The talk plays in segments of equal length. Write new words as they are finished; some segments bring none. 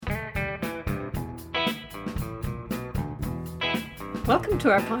Welcome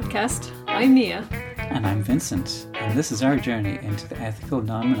to our podcast. I'm Mia. And I'm Vincent, and this is our journey into the ethical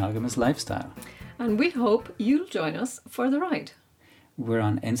non-monogamous lifestyle. And we hope you'll join us for the ride. We're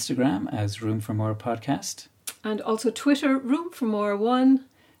on Instagram as Room for More Podcast. And also Twitter, Room for More 1.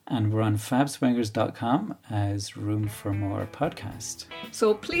 And we're on fabswingers.com as Room for More Podcast.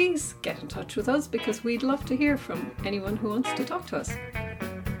 So please get in touch with us because we'd love to hear from anyone who wants to talk to us.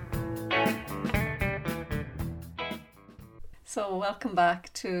 So welcome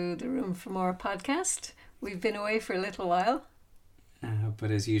back to the Room for More podcast. We've been away for a little while.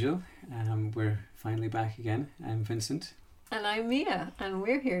 But as usual, we're finally back again. I'm Vincent. And I'm Mia, and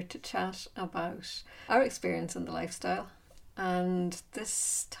we're here to chat about our experience in the lifestyle. And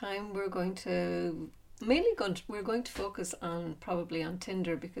this time we're going to focus on probably on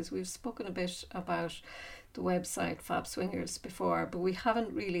Tinder, because we've spoken a bit about the website Fab Swingers before, but we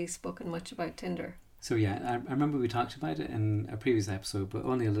haven't really spoken much about Tinder. So yeah, I remember we talked about it in a previous episode, but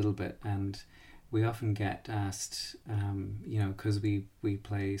only a little bit, and we often get asked, because we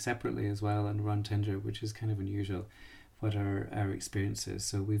play separately as well and run Tinder, which is kind of unusual, what our experience is.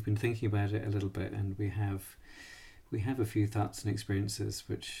 So we've been thinking about it a little bit, and we have a few thoughts and experiences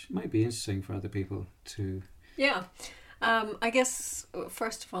which might be interesting for other people to... Yeah. I guess,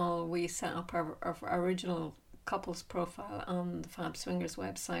 first of all, we set up our original couples profile on the Fab Swingers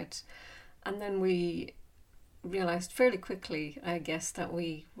website. And then we realised fairly quickly, I guess, that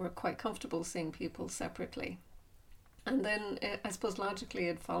we were quite comfortable seeing people separately. And then, I suppose, logically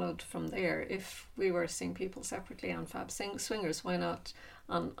it followed from there. If we were seeing people separately on Fab Swingers, why not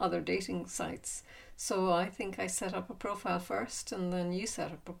on other dating sites? So I think I set up a profile first, and then you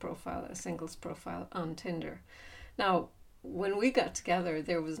set up a singles profile on Tinder. Now, when we got together,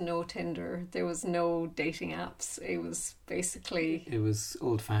 there was no Tinder, there was no dating apps. It was basically... It was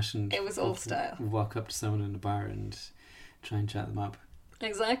old-fashioned. It was old style. Walk up to someone in a bar and try and chat them up.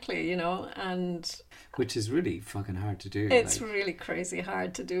 Exactly, and... Which is really fucking hard to do. It's really crazy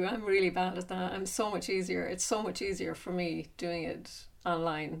hard to do. I'm really bad at that. It's so much easier for me doing it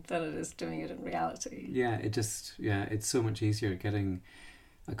online than it is doing it in reality. Yeah, it's so much easier getting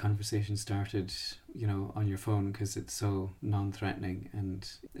a conversation started, on your phone, because it's so non-threatening, and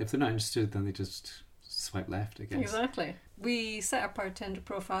if they're not interested, then they just swipe left, I guess. Exactly. We set up our Tinder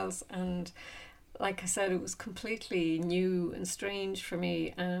profiles, and like I said, it was completely new and strange for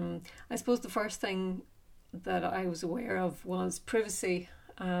me. I suppose the first thing that I was aware of was privacy.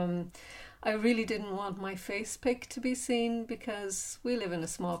 I really didn't want my face pic to be seen, because we live in a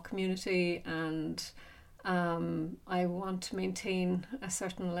small community, and I want to maintain a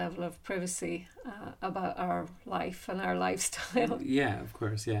certain level of privacy about our life and our lifestyle. Yeah, of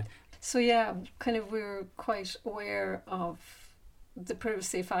course, yeah. So yeah, we were quite aware of the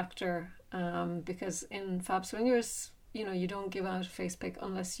privacy factor, because in Fab Swingers, you don't give out a face pic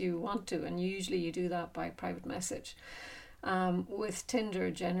unless you want to, and usually you do that by private message. With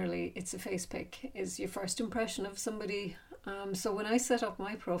Tinder, generally, it's a face pic is your first impression of somebody. So when I set up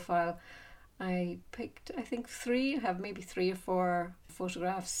my profile, I picked, I think, I have maybe 3 or 4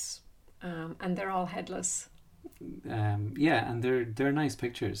 photographs, and they're all headless. Yeah, and they're nice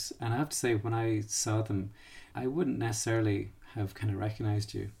pictures. And I have to say, when I saw them, I wouldn't necessarily have kind of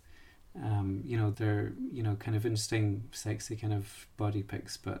recognised you. They're, kind of interesting, sexy kind of body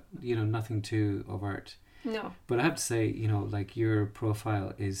pics, but, nothing too overt. No. But I have to say, your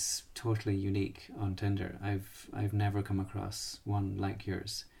profile is totally unique on Tinder. I've never come across one like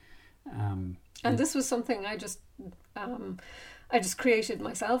yours. And this was something I just created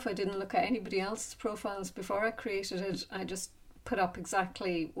myself. I didn't look at anybody else's profiles before I created it. I just put up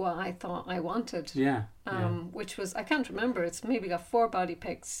exactly what I thought I wanted. Yeah. Which was, I can't remember, it's maybe got 4 body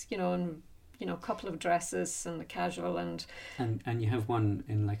pics, and a couple of dresses and a casual and you have one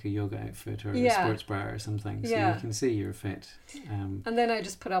in like a yoga outfit or a sports bra or something, so you can see you're fit. And then I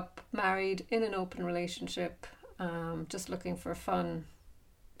just put up married, in an open relationship, just looking for fun.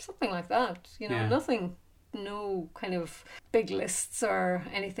 Something like that, nothing, no kind of big lists or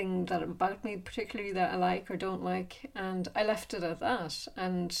anything that about me particularly that I like or don't like, and I left it at that.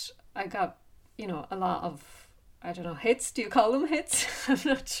 And I got, a lot of, I don't know, hits. Do you call them hits? I'm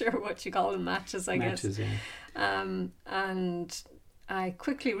not sure what you call them, matches, I guess. Matches, yeah. And I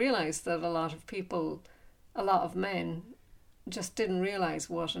quickly realised that a lot of men just didn't realise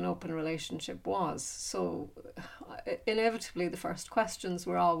what an open relationship was. So inevitably the first questions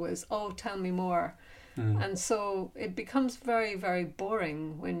were always, oh, tell me more. And so it becomes very, very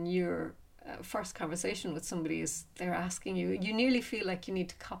boring when your first conversation with somebody is they're asking you nearly feel like you need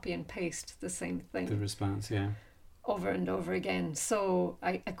to copy and paste the same thing. The response, yeah. over and over again. So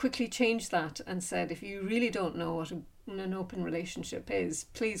I quickly changed that and said, if you really don't know what an open relationship is,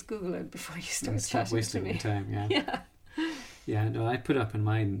 please Google it before you start Stop chatting wasting to your me. time. Yeah. Yeah. Yeah. No, I put up in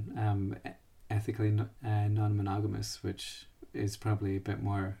mine ethically non-monogamous, which is probably a bit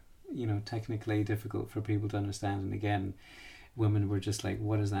more, technically difficult for people to understand. And again, women were just like,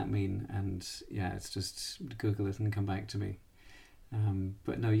 what does that mean? And yeah, it's just Google it and come back to me.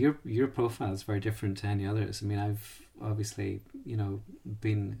 But no, your profile is very different to any others. I mean, I've obviously,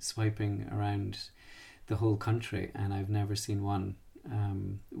 been swiping around the whole country, and I've never seen one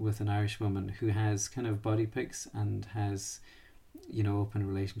with an Irish woman who has kind of body pics and has, open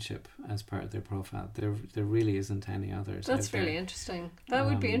relationship as part of their profile. There really isn't any others. That's really interesting. That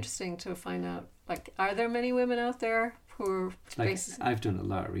would be interesting to find out. Like, are there many women out there who are I've done a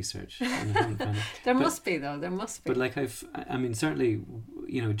lot of research and I haven't found it. There must be, though. There must be. But like certainly,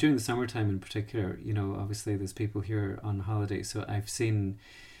 during the summertime in particular, obviously there's people here on holiday, so I've seen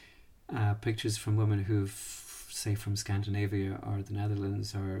pictures from women who've, say, from Scandinavia or the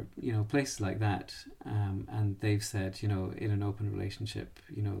Netherlands or places like that, and they've said in an open relationship,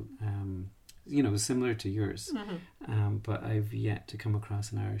 similar to yours, but I've yet to come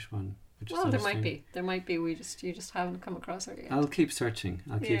across an Irish one. Well, there might be. You just haven't come across her yet. I'll keep searching.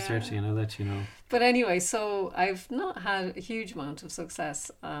 And I'll let you know. But anyway, so I've not had a huge amount of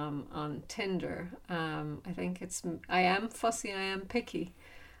success on Tinder. I think I am fussy, I am picky,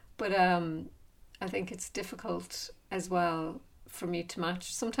 but I think it's difficult as well for me to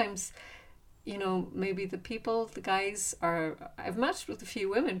match. Sometimes, maybe the guys I've matched with a few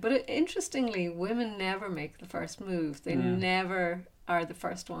women, but interestingly, women never make the first move. They never are the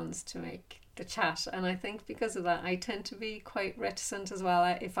first ones to make the chat. And I think because of that, I tend to be quite reticent as well.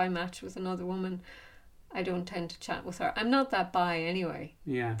 If I match with another woman, I don't tend to chat with her. I'm not that bi anyway.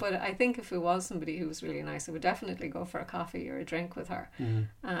 Yeah. But I think if it was somebody who was really nice, I would definitely go for a coffee or a drink with her,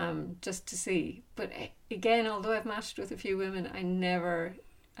 just to see. But again, although I've matched with a few women, I never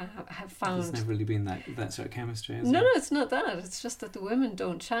have found... There's never really been that sort of chemistry, is No, there? it's not that. It's just that the women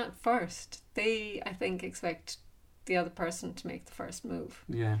don't chat first. They, I think, expect the other person to make the first move.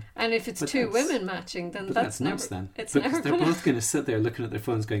 Yeah. And if it's two women matching, then that's never... nuts then. It's because never they're both going to sit there looking at their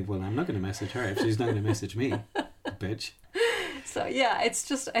phones going, well, I'm not going to message her if she's not going to message me, bitch. So yeah, it's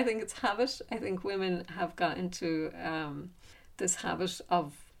just, I think it's habit. I think women have got into this habit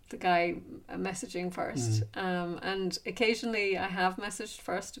of the guy messaging first. And occasionally I have messaged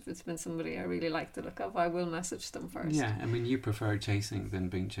first. If it's been somebody I really like the look of, I will message them first. Yeah, I mean, you prefer chasing than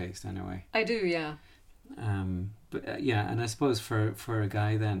being chased anyway. I do, yeah. But yeah, and I suppose for a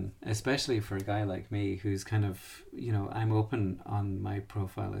guy then, especially for a guy like me who's kind of, I'm open on my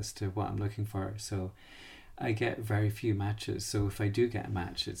profile as to what I'm looking for, so I get very few matches. So if I do get a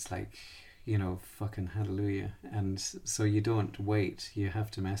match, it's like, fucking hallelujah. And so you don't wait, you have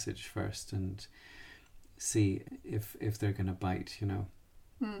to message first and see if they're going to bite,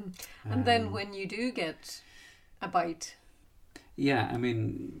 And then when you do get a bite... Yeah, I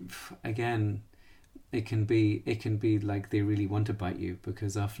mean, again... It can be like they really want to bite you,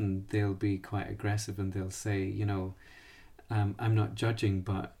 because often they'll be quite aggressive and they'll say, I'm not judging,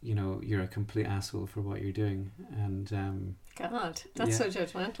 but you're a complete asshole for what you're doing. And God, that's so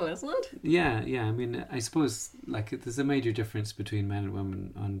judgmental, isn't it? Yeah. I mean, I suppose like there's a major difference between men and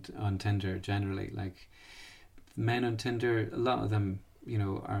women on Tinder generally. Like men on Tinder, a lot of them,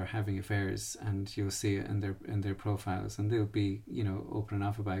 are having affairs, and you'll see it in their profiles, and they'll be open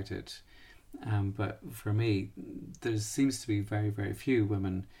enough about it. But for me, there seems to be very, very few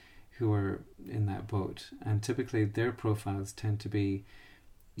women who are in that boat, and typically their profiles tend to be,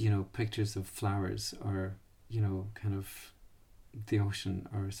 pictures of flowers or, kind of the ocean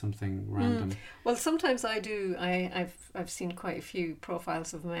or something random. Well, sometimes I do. I've seen quite a few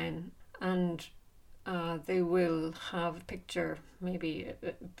profiles of men, and they will have a picture, maybe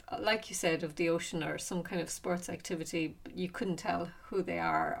like you said, of the ocean or some kind of sports activity. But you couldn't tell who they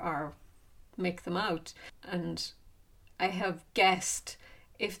are or make them out, and I have guessed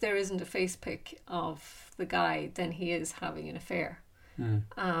if there isn't a face pic of the guy, then he is having an affair.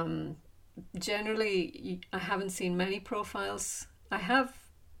 Generally, I haven't seen many profiles. I have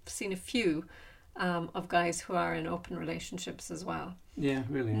seen a few of guys who are in open relationships as well. Yeah,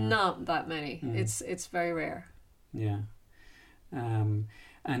 really. Not that many. It's very rare. Yeah.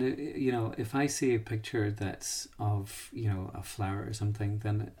 And if I see a picture that's of a flower or something,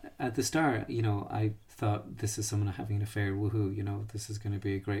 then at the start I thought, this is someone having an affair, woohoo, this is going to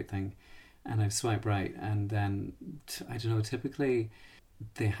be a great thing, and I've swiped right, and then I don't know, typically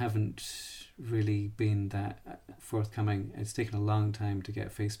they haven't really been that forthcoming. It's taken a long time to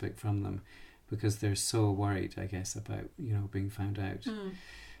get Facebook from them, because they're so worried, I guess, about, you know, being found out. Mm.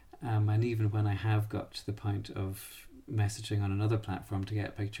 And even when I have got to the point of messaging on another platform to get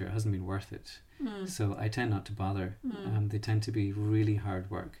a picture, it hasn't been worth it. Mm. So I tend not to bother. Mm. They tend to be really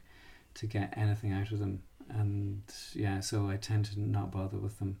hard work to get anything out of them. And yeah, so I tend to not bother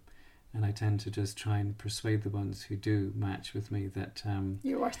with them. And I tend to just try and persuade the ones who do match with me that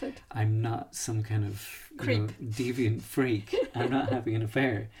you're worth it. I'm not some kind of Creep. deviant freak. I'm not having an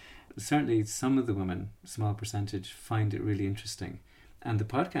affair. Certainly some of the women, small percentage, find it really interesting. And the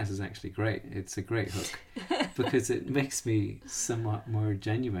podcast is actually great. It's a great hook because it makes me somewhat more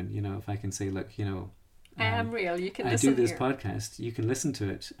genuine, you know, if I can say, look, you know, I am real. You can I listen do this here. podcast. You can listen to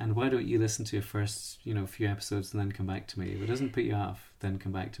it, and why don't you listen to your first, you know, few episodes and then come back to me? If it doesn't put you off, then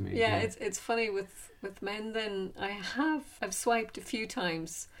come back to me. Yeah, again. it's funny with men. Then I've swiped a few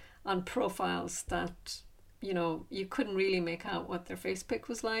times on profiles that, you know, you couldn't really make out what their face pic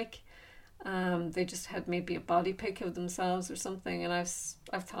was like. They just had maybe a body pic of themselves or something, and I've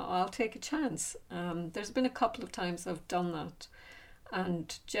thought, oh, I'll take a chance. There's been a couple of times I've done that.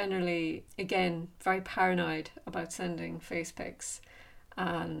 And generally, again, very paranoid about sending face pics.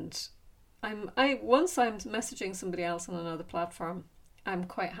 And once I'm messaging somebody else on another platform, I'm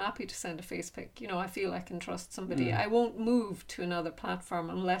quite happy to send a face pic. You know, I feel I can trust somebody. I won't move to another platform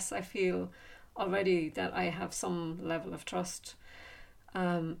unless I feel already that I have some level of trust.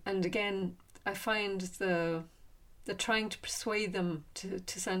 And again, I find the trying to persuade them to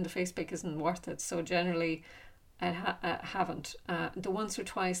send a face pic isn't worth it. So generally, I haven't. The once or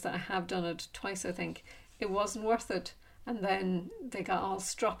twice that I have done it, twice I think, it wasn't worth it. And then they got all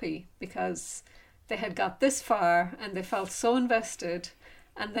stroppy because they had got this far and they felt so invested.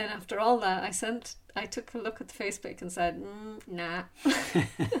 And then after all that, I took a look at the face pic and said, nah.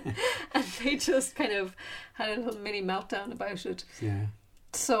 And they just kind of had a little mini meltdown about it. Yeah.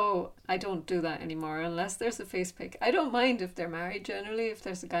 So I don't do that anymore unless there's a face pic. I don't mind if they're married generally. If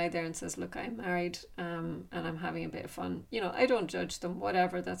there's a guy there and says, look, I'm married and I'm having a bit of fun. You know, I don't judge them,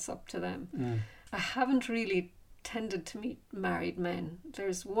 whatever, that's up to them. I haven't really tended to meet married men.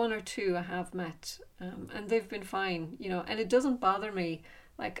 There's one or two I have met and they've been fine, you know, and it doesn't bother me.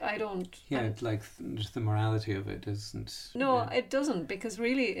 Like, I don't... Yeah, like just the morality of it isn't... No, it doesn't, because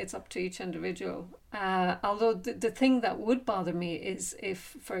really it's up to each individual. Although the thing that would bother me is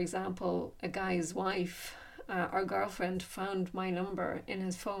if, for example, a guy's wife or girlfriend found my number in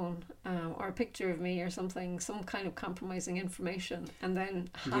his phone or a picture of me or something, some kind of compromising information, and then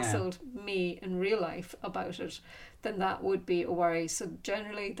hassled me in real life about it, then that would be a worry. So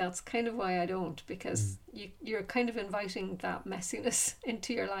generally that's kind of why I don't, because you're kind of inviting that messiness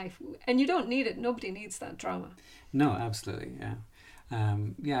into your life, and you don't need it. Nobody needs that drama. No, absolutely, yeah.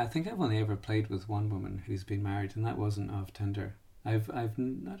 Yeah, I think I've only ever played with one woman who's been married, and that wasn't off Tinder. I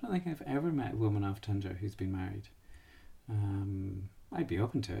don't think I've ever met a woman off Tinder who's been married. I'd be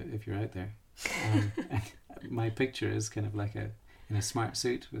open to it if you're out there. My picture is kind of like in a smart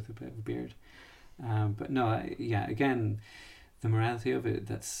suit with a bit of a beard. But no, again, the morality of it,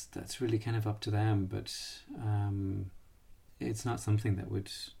 that's really kind of up to them. But it's not something that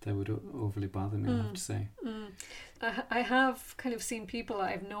would overly bother me, I have to say. I have kind of seen people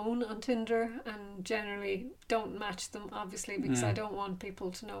I've known on Tinder and generally don't match them, obviously, because I don't want people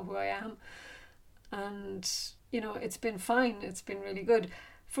to know who I am. And, you know, it's been fine. It's been really good.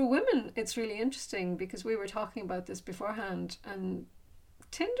 For women, it's really interesting because we were talking about this beforehand, and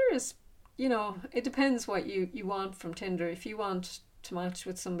Tinder is, you know, it depends what you want from Tinder. If you want to match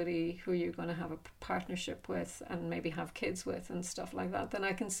with somebody who you're going to have a partnership with and maybe have kids with and stuff like that, then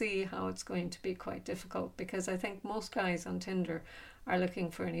I can see how it's going to be quite difficult, because I think most guys on Tinder are looking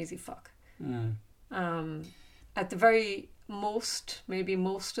for an easy fuck. At the very most, maybe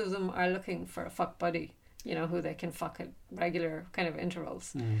most of them are looking for a fuck buddy, you know, who they can fuck at regular kind of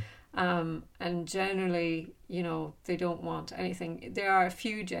intervals. And generally, you know, they don't want anything. There are a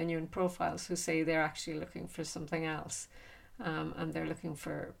few genuine profiles who say they're actually looking for something else. And they're looking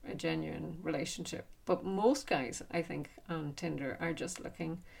for a genuine relationship. But most guys, I think, on Tinder are just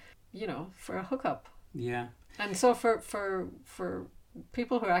looking, you know, for a hookup. Yeah. And so for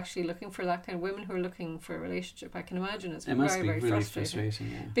people who are actually looking for that kind of women who are looking for a relationship, I can imagine it's very, very really frustrating.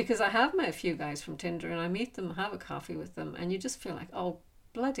 Yeah. Because I have met a few guys from Tinder and I meet them, have a coffee with them, and you just feel like, oh,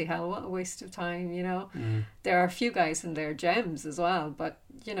 bloody hell, what a waste of time, you know. There are a few guys in there, gems as well, but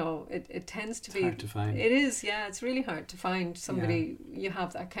you know, it tends to be hard to find. It is, yeah, it's really hard to find somebody you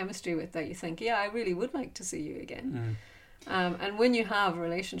have that chemistry with, that you think, yeah, I really would like to see you again. And when you have a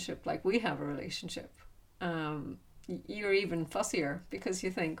relationship like we have a relationship, you're even fussier, because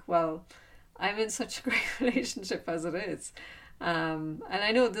you think, well, I'm in such a great relationship as it is. And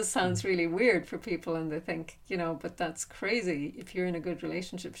I know this sounds really weird for people, and they think, but that's crazy. If you're in a good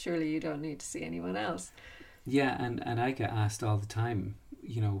relationship, surely you don't need to see anyone else. Yeah, and I get asked all the time,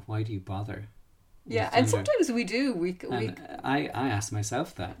 why do you bother? Yeah, and sometimes we do. I ask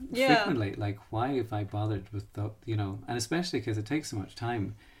myself that frequently, like, why have I bothered with the, and especially because it takes so much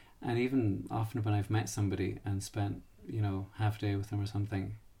time. And even often when I've met somebody and spent, half a day with them or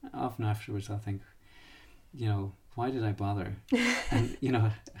something, often afterwards I'll think, why did I bother? And,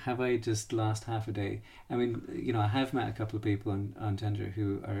 have I just lost half a day? I mean, I have met a couple of people on Tinder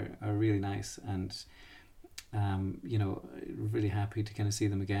who are really nice and, really happy to kind of see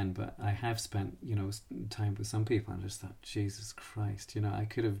them again. But I have spent, time with some people and just thought, Jesus Christ, I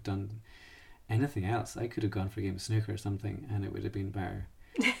could have done anything else. I could have gone for a game of snooker or something and it would have been better.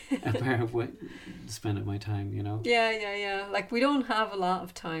 A better way to spend my time, Yeah. Like, we don't have a lot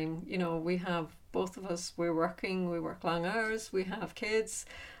of time. We have, both of us, we work long hours, we have kids,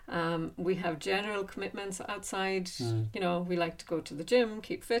 we have general commitments outside. We like to go to the gym,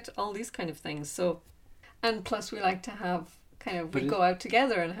 keep fit, all these kind of things. So, and plus we like to have we go out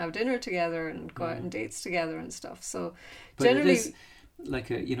together and have dinner together and go out on dates together and stuff. So generally, it is like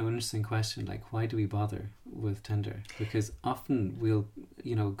a interesting question, like, why do we bother with Tinder? Because often we'll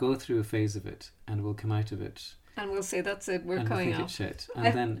go through a phase of it and we'll come out of it and we'll say, that's it, we're and coming we'll think out. it's shit,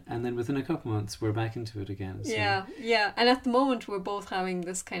 and then within a couple of months we're back into it again. So. Yeah, and at the moment we're both having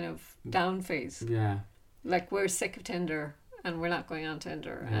this kind of down phase. Yeah, like, we're sick of Tinder and we're not going on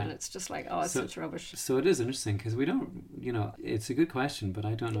Tinder, and it's just like, it's such rubbish. So it is interesting because we don't, it's a good question, but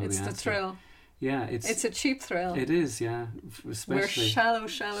I don't know the answer. It's the thrill. Yeah, it's a cheap thrill. It is, yeah. Especially we're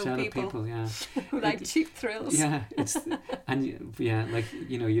shallow people. Yeah, who like cheap thrills. Yeah, like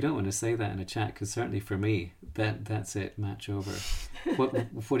you don't want to say that in a chat, because certainly for me, that's it. Match over.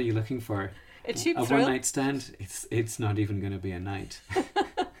 What are you looking for? A cheap a thrill. One night stand. It's not even going to be a night.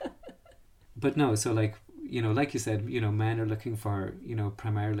 But no, so like you said, men are looking for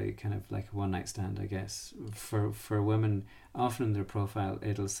primarily kind of like a one night stand, I guess. For women, often in their profile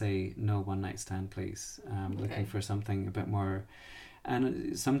it'll say no one night stand, please. Looking for something a bit more.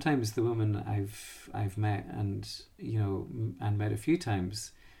 And sometimes the women I've met and met a few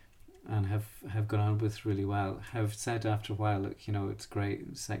times and have gone on with really well have said after a while, look, it's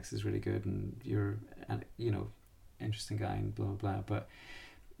great, sex is really good, and you're interesting guy and blah blah blah, but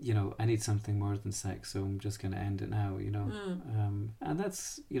I need something more than sex, so I'm just going to end it now, and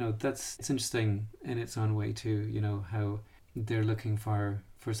that's it's interesting in its own way too, how they're looking for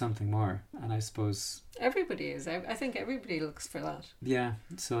something more. And I suppose everybody is. I think everybody looks for that. Yeah.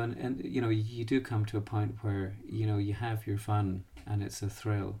 So and you do come to a point where you have your fun and it's a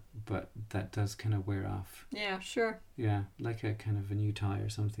thrill, but that does kind of wear off. Yeah, sure. Yeah, like a kind of a new tie or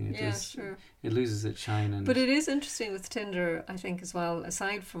something. Sure. It loses its shine. But it is interesting with Tinder, I think, as well,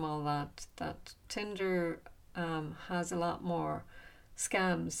 aside from all that Tinder has a lot more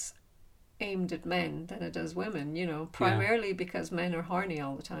scams aimed at men than it does women, primarily because men are horny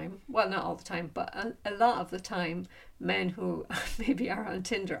all the time. Well, not all the time, but a lot of the time men who maybe are on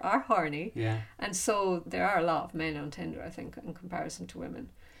Tinder are horny. Yeah. And so there are a lot of men on Tinder, I think, in comparison to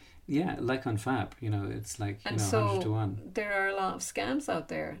women. Yeah, like on Fab, it's like, and 100 to 1. There are a lot of scams out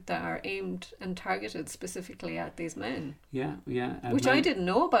there that are aimed and targeted specifically at these men. Yeah. Which I didn't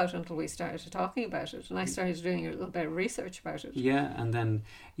know about until we started talking about it, and I started doing a little bit of research about it. Yeah, and then,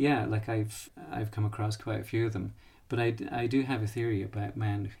 like I've come across quite a few of them. But I do have a theory about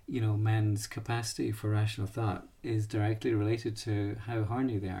men. Men's capacity for rational thought is directly related to how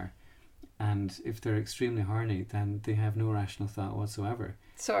horny they are. And if they're extremely horny, then they have no rational thought whatsoever.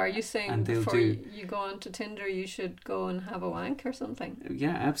 So are you saying before you go on to Tinder, you should go and have a wank or something?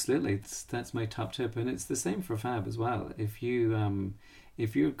 Yeah, absolutely. That's my top tip, and it's the same for Fab as well. If you're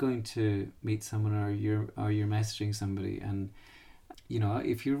going to meet someone or you're messaging somebody, and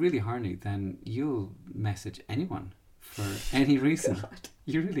if you're really horny, then you'll message anyone for any reason. God.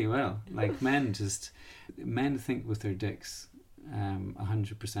 You really will. Like, men think with their dicks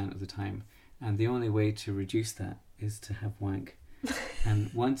 100% of the time, and the only way to reduce that is to have wank.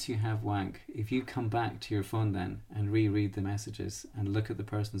 And once you have wank, if you come back to your phone then and reread the messages and look at the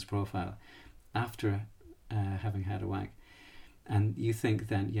person's profile after having had a wank, and you think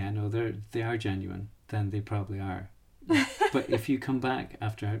then, they are genuine, then they probably are. But if you come back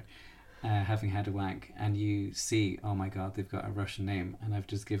after having had a wank and you see, oh my God, they've got a Russian name and I've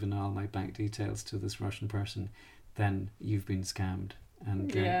just given all my bank details to this Russian person, then you've been scammed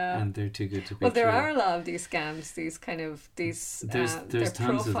and they're too good to be Well, there true. are a lot of these scams, these kind of There's their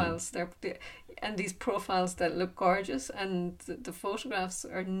tons profiles, and these profiles that look gorgeous, and the photographs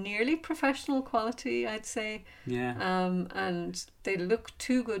are nearly professional quality, I'd say. Yeah. And they look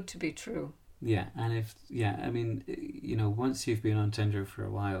too good to be true. Yeah, and I mean, once you've been on Tinder for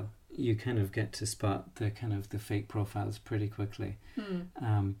a while, you kind of get to spot the fake profiles pretty quickly.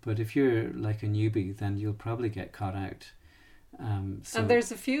 But if you're like a newbie, then you'll probably get caught out. And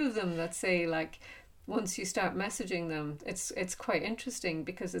there's a few of them that say, like, once you start messaging them, it's quite interesting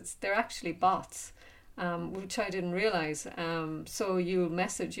because they're actually bots, which I didn't realize. So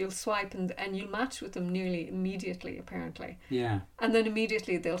you'll swipe and you'll match with them nearly immediately, apparently. Yeah. And then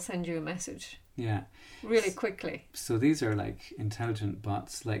immediately they'll send you a message. Yeah. Really quickly. So these are like intelligent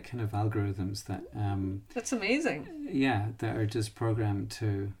bots, like kind of algorithms that. That's amazing. Yeah, that are just programmed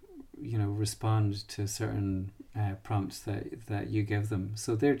to, respond to certain prompts that you give them.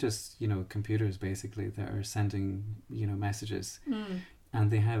 So they're just computers basically that are sending messages, and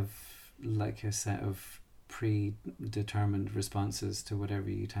they have like a set of predetermined responses to whatever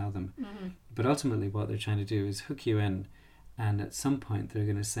you tell them. But ultimately, what they're trying to do is hook you in, and at some point they're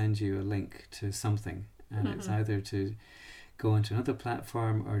going to send you a link to something, and it's either to go into another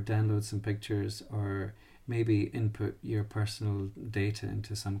platform or download some pictures or maybe input your personal data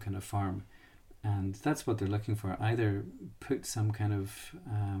into some kind of form. And that's what they're looking for. Either put some kind of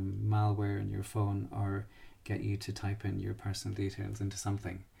malware in your phone or get you to type in your personal details into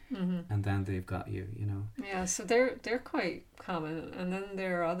something. And then they've got you, Yeah, so they're quite common. And then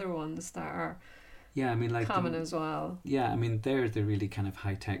there are other ones that are like common as well. Yeah, I mean, they're the really kind of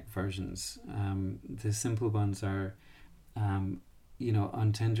high-tech versions. The simple ones are,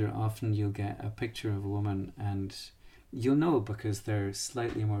 on Tinder, often you'll get a picture of a woman and you'll know because they're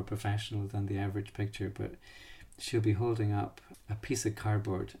slightly more professional than the average picture, but she'll be holding up a piece of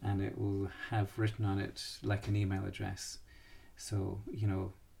cardboard and it will have written on it like an email address. So,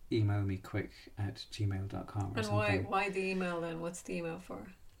 email me quick at gmail.com or and something. And why the email then? What's the email for?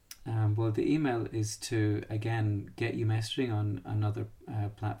 Well, the email is to, again, get you messaging on another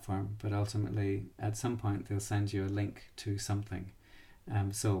platform, but ultimately, at some point, they'll send you a link to something.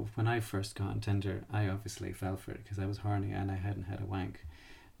 So when I first got on Tinder, I obviously fell for it because I was horny and I hadn't had a wank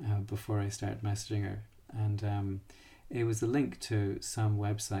before I started messaging her. And it was a link to some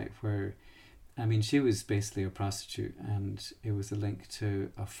website where, I mean, she was basically a prostitute, and it was a link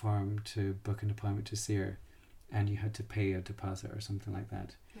to a form to book an appointment to see her, and you had to pay a deposit or something like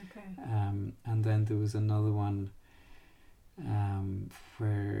that. Okay. And then there was another one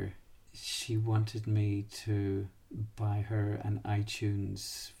where she wanted me to buy her an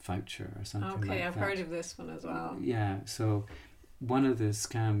iTunes voucher or something like that. Okay, I've heard of this one as well. Yeah, so one of the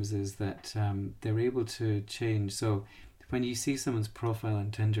scams is that they're able to change. So when you see someone's profile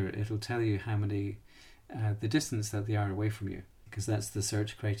on Tinder, it'll tell you how many, the distance that they are away from you, because that's the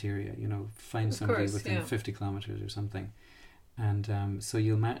search criteria. Find somebody within 50 kilometers or something. And so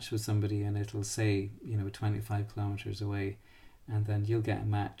you'll match with somebody and it'll say, 25 kilometers away, and then you'll get a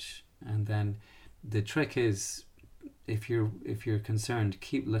match. And then the trick is, if you're concerned,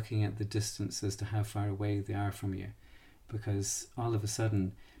 keep looking at the distance as to how far away they are from you, because all of a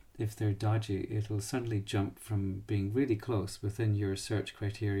sudden, if they're dodgy, it'll suddenly jump from being really close within your search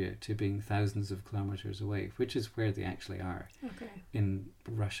criteria to being thousands of kilometers away, which is where they actually are. Okay. In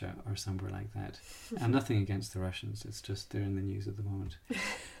Russia or somewhere like that. And nothing against the Russians, it's just they're in the news at the moment.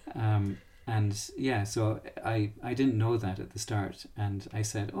 And yeah, so I didn't know that at the start, and I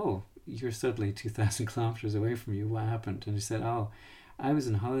said, "Oh, you're suddenly 2,000 kilometers away from you. What happened?" And he said, "Oh, I was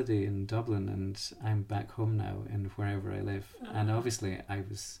on holiday in Dublin and I'm back home now in wherever I live." And obviously I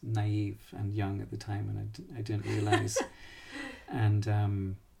was naive and young at the time, and I didn't realise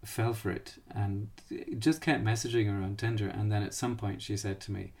and fell for it and just kept messaging her on Tinder. And then at some point she said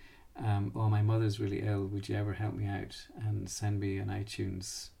to me, "Oh, my mother's really ill, would you ever help me out and send me an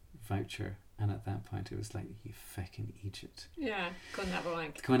iTunes voucher?" And at that point it was like, you fucking Egypt. Yeah, go and have a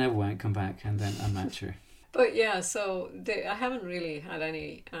wank. Go and have a wank, come back, and then unmatch her. But yeah, so I haven't really had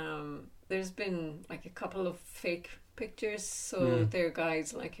any. There's been like a couple of fake pictures. So they're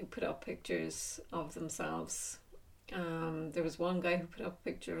guys like who put up pictures of themselves. There was one guy who put up a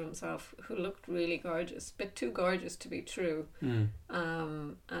picture of himself who looked really gorgeous, but too gorgeous to be true.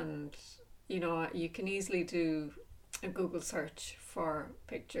 And you can easily do a Google search for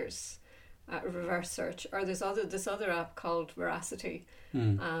pictures. Reverse search, or there's this other app called Veracity,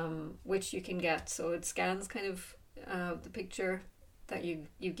 which you can get. So it scans kind of the picture that you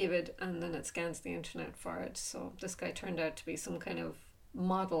give it, and then it scans the internet for it. So this guy turned out to be some kind of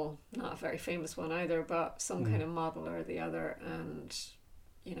model, not a very famous one either, but some kind of model or the other. And,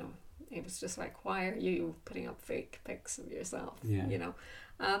 you know, it was just like, why are you putting up fake pics of yourself? Yeah. You know,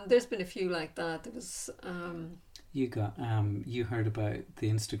 there's been a few like that. There was you heard about the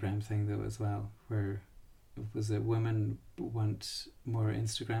Instagram thing though as well, where was it women want more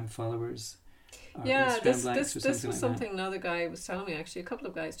Instagram followers? Or yeah, Instagram this likes was like something another guy was telling me. Actually, a couple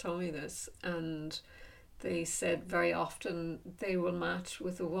of guys told me this, and they said very often they will match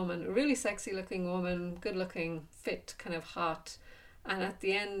with a woman, a really sexy looking woman, good looking, fit, kind of hot, and at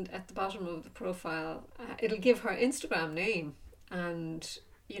the end, at the bottom of the profile, it'll give her Instagram name and,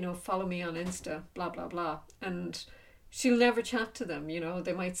 you know, follow me on Insta, blah blah blah, and she'll never chat to them. You know,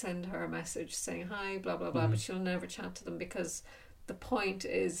 they might send her a message saying hi, blah blah blah, but she'll never chat to them, because the point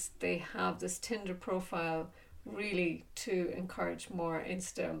is they have this Tinder profile really to encourage more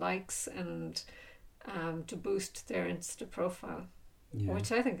Insta likes and to boost their Insta profile,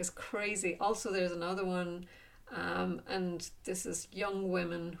 which I think is crazy. Also, there's another one, and this is young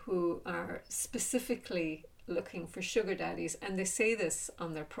women who are specifically looking for sugar daddies, and they say this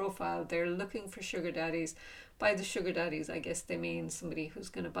on their profile. They're looking for sugar daddies. By the sugar daddies, I guess they mean somebody who's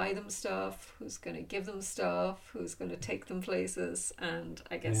going to buy them stuff, who's going to give them stuff, who's going to take them places, and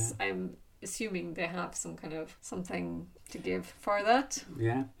I guess I'm assuming they have some kind of something to give for that.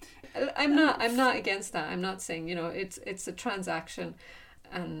 Yeah. I'm not against that. I'm not saying, you know, it's a transaction,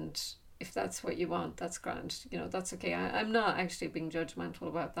 and if that's what you want, that's grand. You know, that's okay. I'm not actually being judgmental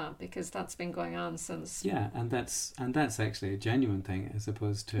about that, because that's been going on since. Yeah, and that's actually a genuine thing as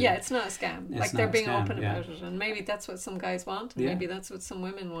opposed to. Yeah, it's not a scam. Like, they're being open about it, and maybe that's what some guys want, and maybe that's what some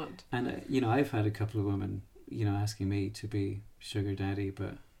women want. And you know, I've had a couple of women, you know, asking me to be sugar daddy,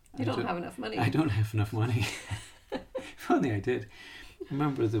 but you don't have enough money. I don't have enough money. If only I did. I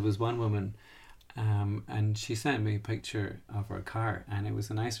remember there was one woman. And she sent me a picture of her car, and it was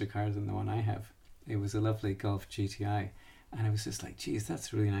a nicer car than the one I have. It was a lovely Golf GTI, and I was just like, geez,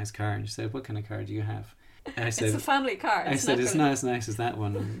 that's a really nice car. And she said, what kind of car do you have? And I said, it's a family car. I said, it's not as nice as that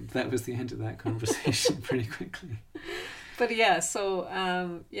one. And that was the end of that conversation pretty quickly. But yeah, so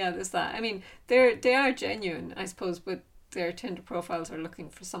there's that. I mean, they are genuine, I suppose, but their Tinder profiles are looking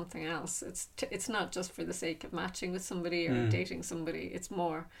for something else. It's not just for the sake of matching with somebody or dating somebody. It's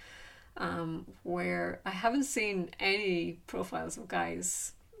more. Where I haven't seen any profiles of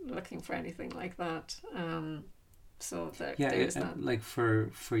guys looking for anything like that. So there's that. Like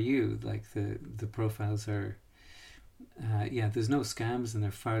for you, like the profiles are, there's no scams, and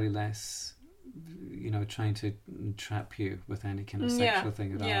they're fairly less, you know, trying to trap you with any kind of sexual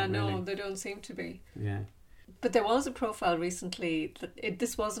thing at all. Yeah, really. no, they don't seem to be. Yeah. But there was a profile recently that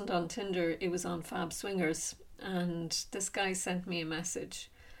this wasn't on Tinder, it was on Fab Swingers, and this guy sent me a message.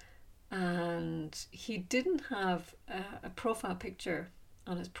 And he didn't have a profile picture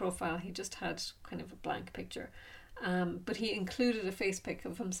on his profile. He just had kind of a blank picture. But he included a face pic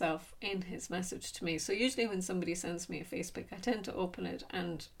of himself in his message to me. So usually when somebody sends me a face pic, I tend to open it,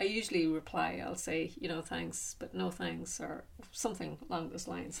 and I usually reply. I'll say, you know, thanks, but no thanks, or something along those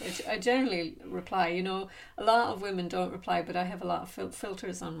lines. I generally reply. You know, a lot of women don't reply, but I have a lot of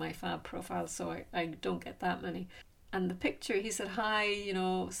filters on my Fab profile, so I don't get that many. And the picture, he said, hi, you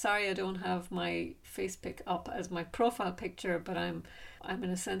know, sorry I don't have my face pic up as my profile picture, but I'm in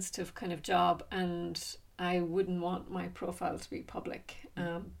a sensitive kind of job, and I wouldn't want my profile to be public.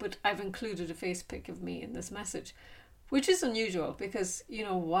 But I've included a face pic of me in this message, which is unusual, because, you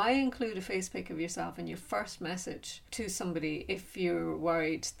know, why include a face pic of yourself in your first message to somebody if you're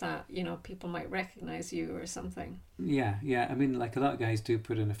worried that, you know, people might recognize you or something? Yeah. I mean, like, a lot of guys do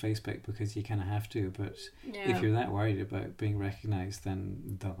put in a face pic because you kind of have to, but if you're that worried about being recognized,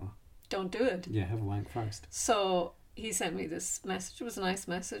 then don't do it. Yeah, have a wank first. So he sent me this message. It was a nice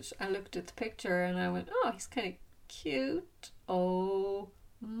message. I looked at the picture and I went, oh, he's kind of cute. Oh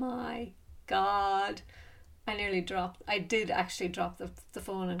my God. I did actually drop the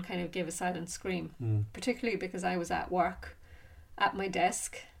phone and kind of give a silent scream, particularly because I was at work at my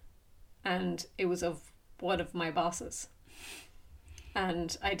desk, and it was of one of my bosses,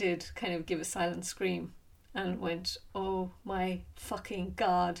 and I did kind of give a silent scream and went, oh my fucking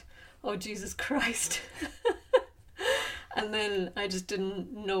God, oh Jesus Christ. And then I just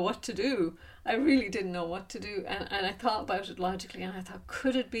didn't know what to do. I really didn't know what to do, and I thought about it logically, and I thought,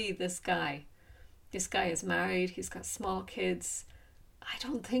 could it be this guy? This guy is married, he's got small kids. I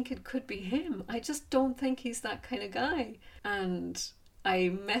don't think it could be him. I just don't think he's that kind of guy. And I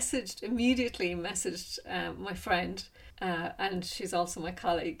immediately messaged my friend, and she's also my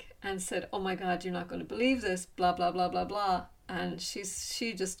colleague, and said, oh my God, you're not going to believe this, blah, blah, blah, blah, blah. And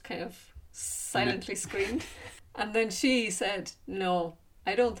she just kind of silently screamed. And then she said, no,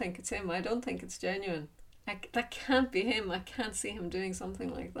 I don't think it's him. I don't think it's genuine. That can't be him. I can't see him doing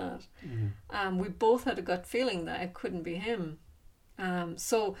something like that. We both had a gut feeling that it couldn't be him.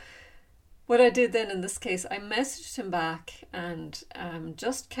 So what I did then in this case, I messaged him back and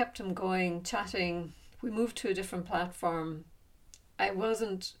just kept him going, chatting. We moved to a different platform.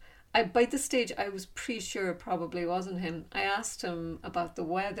 By this stage, I was pretty sure it probably wasn't him. I asked him about the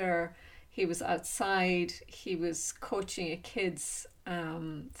weather. He was outside. He was coaching a kids'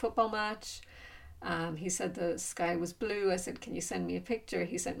 football match. He said the sky was blue. I said, can you send me a picture?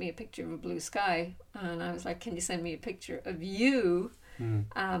 He sent me a picture of a blue sky. And I was like, can you send me a picture of you?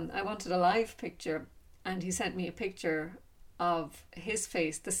 I wanted a live picture. And he sent me a picture of his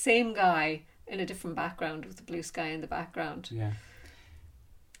face, the same guy in a different background with the blue sky in the background. Yeah.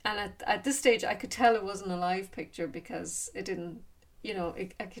 And at this stage, I could tell it wasn't a live picture because it didn't,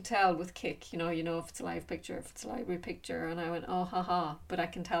 I could tell with Kik, if it's a live picture, if it's a library picture. And I went, oh, haha, but I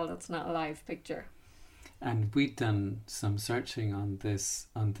can tell that's not a live picture. And we'd done some searching on this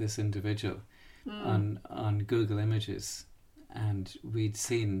individual on Google Images, and we'd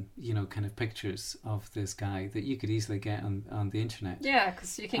seen, kind of pictures of this guy that you could easily get on the internet. Yeah,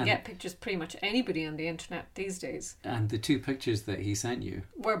 because you can get pictures pretty much anybody on the internet these days. And the two pictures that he sent you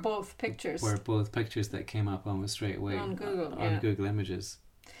were both pictures that came up almost straight away on Google, on Google Images.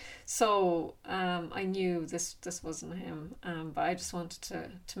 So I knew this wasn't him, but I just wanted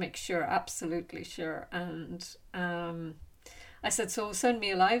to make sure, absolutely sure. And I said, so send me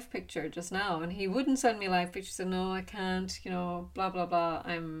a live picture just now. And he wouldn't send me a live picture. He said, no, I can't, blah, blah, blah.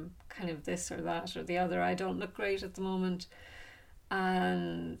 I'm kind of this or that or the other. I don't look great at the moment.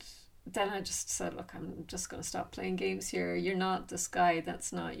 And then I just said, look, I'm just going to stop playing games here. You're not this guy.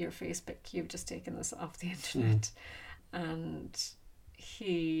 That's not your Facebook. You've just taken this off the internet. And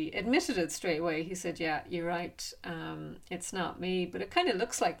he admitted it straight away. He said, yeah, you're right. It's not me, but it kind of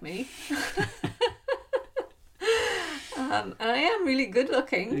looks like me. And I am really good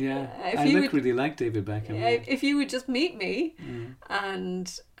looking. Yeah, I look really like David Beckham. If you would just meet me.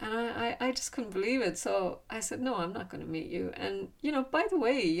 And I just couldn't believe it. So I said, no, I'm not going to meet you. And, by the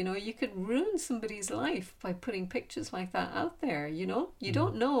way, you could ruin somebody's life by putting pictures like that out there, You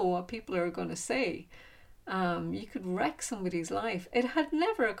don't know what people are going to say. You could wreck somebody's life. It had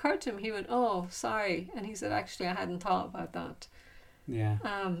never occurred to him. He went, oh, sorry. And he said, actually, I hadn't thought about that. Yeah.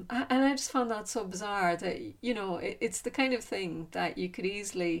 And I just found that so bizarre that, it's the kind of thing that I could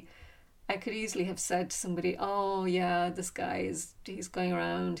easily have said to somebody, oh yeah, this guy he's going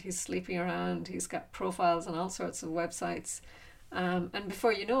around, he's sleeping around, he's got profiles on all sorts of websites. And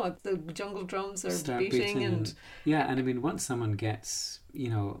before you know it, the jungle drums are beating and yeah, and I mean, once someone gets,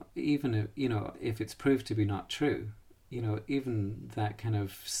 even if it's proved to be not true, even that kind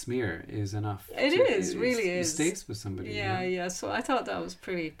of smear is enough. It really is. It stays with somebody. Yeah. So I thought that was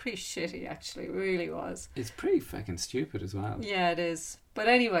pretty shitty, actually. It really was. It's pretty fucking stupid as well. Yeah, it is. But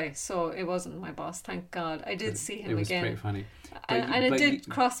anyway, so it wasn't my boss, thank God. I did see him again. It was pretty funny. And it did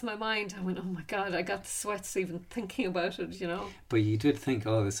cross my mind. I went, oh my God, I got the sweats even thinking about it, But you did think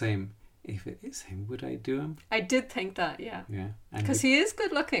all the same, if it is him, would I do him? I did think that, yeah. Yeah. Because he is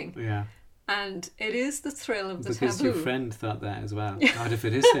good looking. Yeah. And it is the thrill of the because taboo. Your friend thought that as well. What if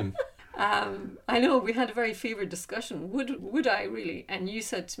it is him? I know we had a very fevered discussion. Would I really? And you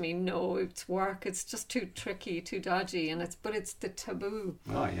said to me, no, it's work. It's just too tricky, too dodgy, but it's the taboo.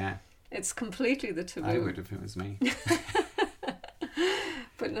 Oh yeah. It's completely the taboo. I would if it was me.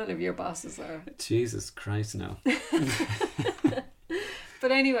 But none of your bosses are. Jesus Christ, no.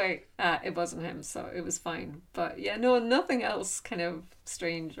 But anyway, it wasn't him, so it was fine. But yeah, no, nothing else kind of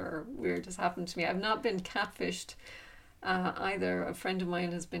strange or weird has happened to me. I've not been catfished either. A friend of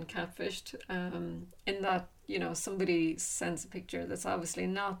mine has been catfished in that, somebody sends a picture that's obviously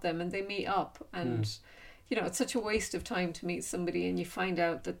not them and they meet up and, it's such a waste of time to meet somebody and you find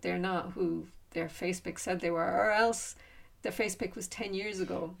out that they're not who their Facebook said they were, or else their Facebook was 10 years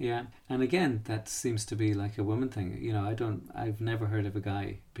ago. Yeah, and again, that seems to be like a woman thing. I've never heard of a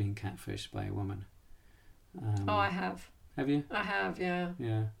guy being catfished by a woman. Oh, I have. Have you? I have, yeah.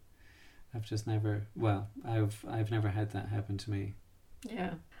 Yeah, I've just never. Well, I've never had that happen to me.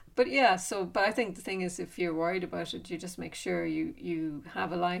 Yeah, but yeah. But I think the thing is, if you're worried about it, you just make sure you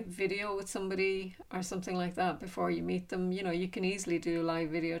have a live video with somebody or something like that before you meet them. You can easily do live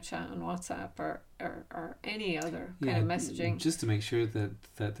video chat on WhatsApp or any other kind of messaging, just to make sure that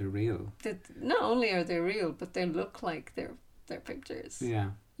they're real. That not only are they real, but they look like their pictures.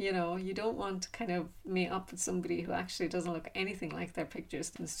 Yeah. You don't want to kind of meet up with somebody who actually doesn't look anything like their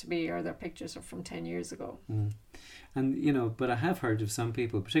pictures tends to be, or their pictures are from 10 years ago. And, but I have heard of some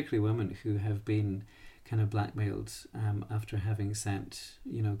people, particularly women, who have been kind of blackmailed after having sent,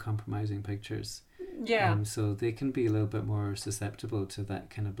 you know, compromising pictures. Yeah. So they can be a little bit more susceptible to that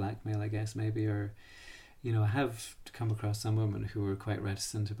kind of blackmail, I guess, maybe. Or, you know, I have come across some women who are quite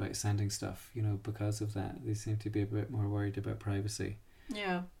reticent about sending stuff, you know, because of that. They seem to be a bit more worried about privacy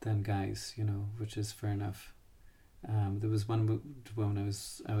Yeah. than guys, you know, which is fair enough. There was one woman I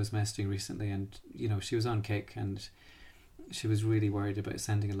was messaging recently, and, you know, she was on Kick, and she was really worried about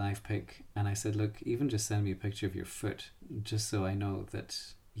sending a live pic, and I said, look, even just send me a picture of your foot, just so I know that,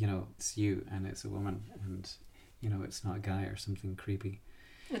 you know, it's you and it's a woman, and, you know, it's not a guy or something creepy.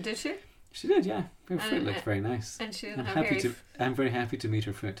 And did she? She did, yeah. Her foot looked very nice. And she didn't have hairy I'm very happy to meet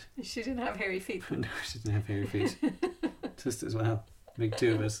her foot. She didn't have hairy feet. No, she didn't have hairy feet. Just as well. Make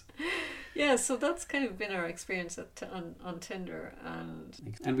two of us. Yeah, so that's kind of been our experience on Tinder, and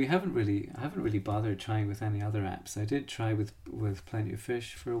I haven't really bothered trying with any other apps. I did try with Plenty of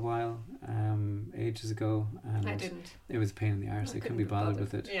Fish for a while, ages ago, and I didn't. It was a pain in the arse. I couldn't be bothered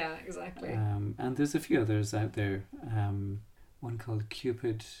with it. Yeah, exactly. And there's a few others out there. One called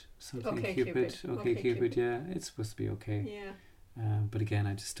Cupid, something. Okay, Cupid. Cupid. Okay, Cupid. Yeah, it's supposed to be okay. Yeah. But again,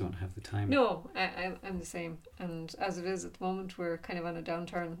 I just don't have the time. No, I'm the same. And as it is at the moment, we're kind of on a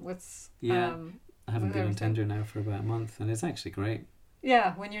downturn with... Yeah, I haven't been on everything. Tinder now for about a month, and it's actually great.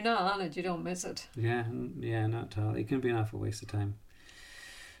 Yeah, when you're not on it, you don't miss it. Yeah, not at all. It can be an awful waste of time.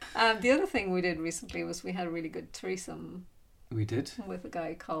 The other thing we did recently was we had a really good threesome. We did? With a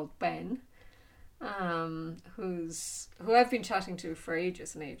guy called Ben, who I've been chatting to for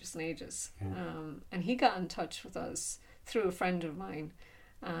ages and ages and ages. Yeah. And he got in touch with us through a friend of mine,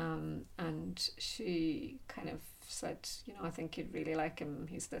 and she kind of said, you know, I think you'd really like him.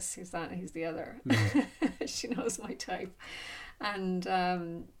 He's this, he's that, he's the other. Mm. She knows my type. And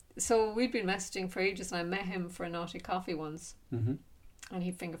so we'd been messaging for ages, and I met him for a naughty coffee once, Mm-hmm. and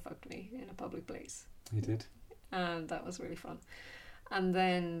he finger fucked me in a public place. He did. And that was really fun. And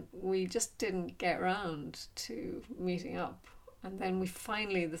then we just didn't get round to meeting up. And then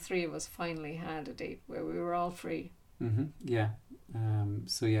the three of us finally had a date where we were all free. Mm-hmm. Yeah.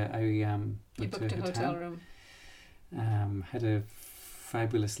 So yeah, I You went booked to a hotel room. Had a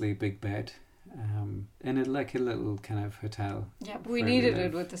fabulously big bed. In a little kind of hotel. Yeah, but we where needed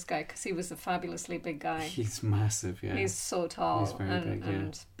live. it with this guy because he was a fabulously big guy. He's massive, yeah. He's so tall. He's very big, yeah.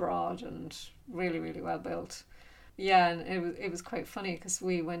 And broad and really, really well built. Yeah, and it was quite funny because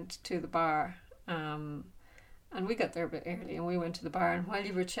we went to the bar, and we got there a bit early, and we went to the bar, and while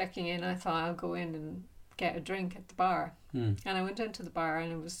you were checking in, I thought I'll go in and get a drink at the bar. Mm. And I went into the bar,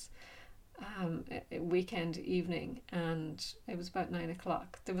 and it was a weekend evening, and it was about 9:00.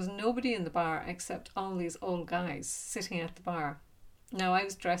 There was nobody in the bar except all these old guys sitting at the bar. Now I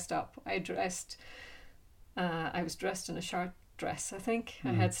was dressed up. I was dressed in a short dress, I think.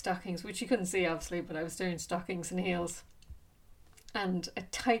 I had stockings, which you couldn't see obviously, but I was wearing stockings and heels, and a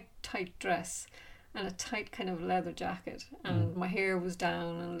tight dress, and a tight kind of leather jacket, and my hair was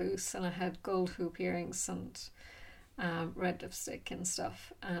down and loose, and I had gold hoop earrings and red lipstick and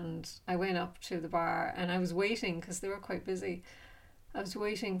stuff. And I went up to the bar, and I was waiting because they were quite busy. I was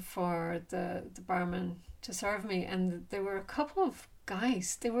waiting for the barman to serve me, and there were a couple of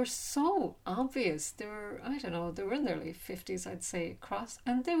guys. They were so obvious. They were, I don't know, they were in their late 50s, I'd say, across,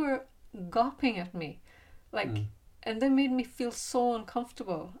 and they were gawping at me, and they made me feel so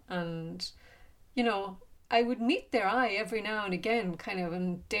uncomfortable. And, you know, I would meet their eye every now and again, kind of,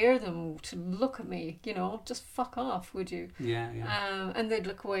 and dare them to look at me, you know, just fuck off, would you? Yeah. And they'd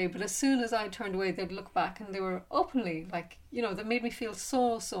look away, but as soon as I turned away, they'd look back, and they were openly, like, you know, they made me feel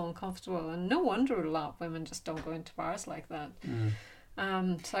so uncomfortable. And no wonder a lot of women just don't go into bars like that.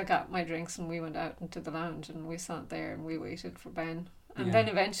 So I got my drinks, and we went out into the lounge, and we sat there and we waited for Ben. And then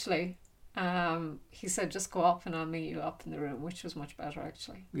eventually he said, just go up and I'll meet you up in the room, which was much better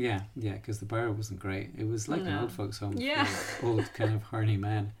actually. Yeah, because the bar wasn't great. It was like an old folks home for old kind of horny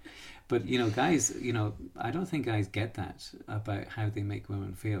men. But, you know, guys, you know, I don't think guys get that about how they make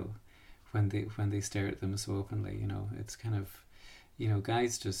women feel when they stare at them so openly. You know, it's kind of, you know,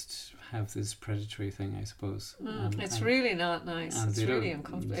 guys just have this predatory thing, I suppose. It's really not nice. It's really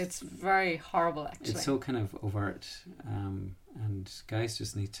uncomfortable. It's very horrible, actually. It's so kind of overt, and guys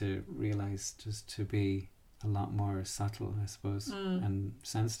just need to realise just to be a lot more subtle, I suppose, and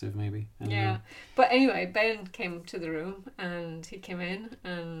sensitive, maybe. Yeah. But anyway, Ben came to the room, and he came in,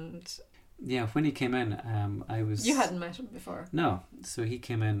 and... Yeah, when he came in, I was... You hadn't met him before. No. So he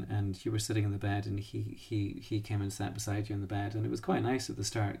came in, and you were sitting in the bed, and he came and sat beside you in the bed, and it was quite nice at the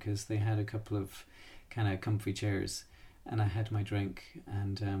start because they had a couple of kind of comfy chairs, and I had my drink,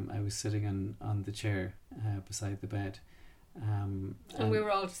 and I was sitting on the chair beside the bed, And we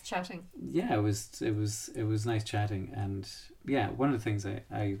were all just chatting. Yeah, it was nice chatting, and yeah, one of the things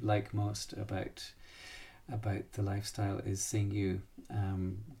I like most about the lifestyle is seeing you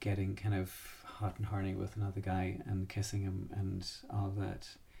getting kind of hot and horny with another guy and kissing him and all of that.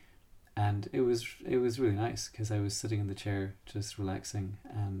 And it was really nice because I was sitting in the chair just relaxing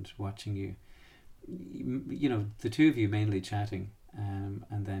and watching you. You know, the two of you mainly chatting,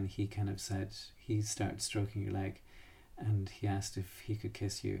 and then he kind of said, he started stroking your leg, and he asked if he could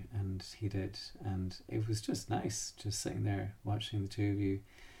kiss you, and he did, and it was just nice, just sitting there watching the two of you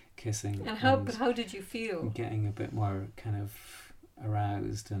kissing. And how did you feel? Getting a bit more kind of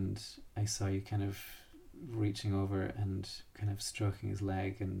aroused, and I saw you kind of reaching over and kind of stroking his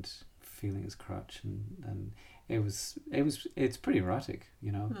leg and feeling his crotch, and it's pretty erotic,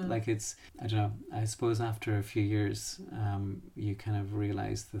 you know. Like, it's, I don't know, I suppose after a few years you kind of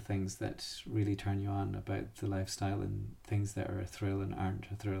realize the things that really turn you on about the lifestyle and things that are a thrill and aren't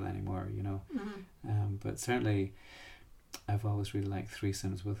a thrill anymore, you know. But certainly I've always really liked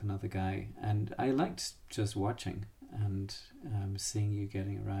threesomes with another guy, and I liked just watching and seeing you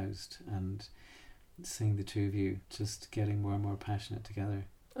getting aroused and seeing the two of you just getting more and more passionate together.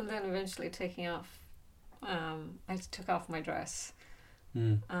 And then eventually taking off. I took off my dress,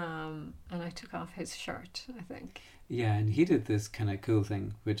 and I took off his shirt, I think. Yeah, and he did this kind of cool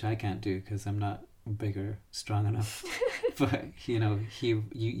thing, which I can't do because I'm not big or strong enough. But you know,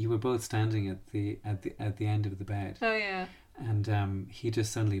 you were both standing at the end of the bed. Oh yeah. And he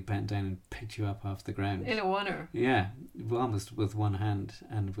just suddenly bent down and picked you up off the ground. In a oneer. Yeah, almost with one hand,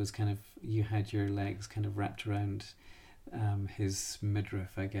 and was kind of, you had your legs kind of wrapped around his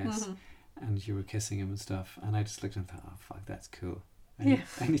midriff, I guess. And you were kissing him and stuff, and I just looked and thought, oh fuck, that's cool.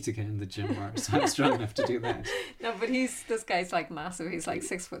 I need to get in the gym more, so I'm strong enough to do that. No, but this guy's like massive. He's like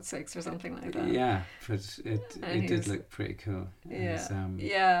 6'6" or something like that. Yeah, but it did look pretty cool.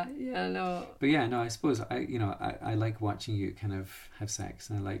 Yeah, no. But yeah, no, I suppose I like watching you kind of have sex,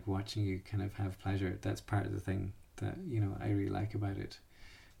 and I like watching you kind of have pleasure. That's part of the thing that, you know, I really like about it.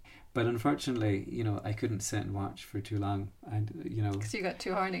 But unfortunately, you know, I couldn't sit and watch for too long. Because you got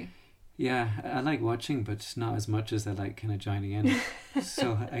too horny. Yeah, I like watching, but not as much as I like kind of joining in.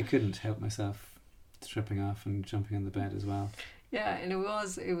 So I couldn't help myself stripping off and jumping on the bed as well. Yeah, and it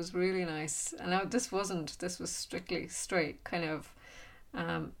was really nice. And now this was strictly straight kind of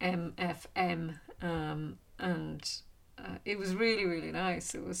MFM, and it was really, really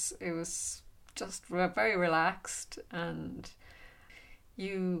nice. It was just very relaxed, and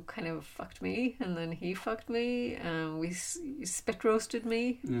you kind of fucked me, and then he fucked me, and we spit roasted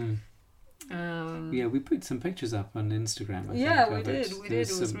me. Yeah, we put some pictures up on Instagram. I think, we did.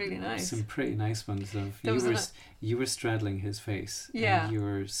 It was really nice. Some pretty nice ones of you were straddling his face. Yeah. And you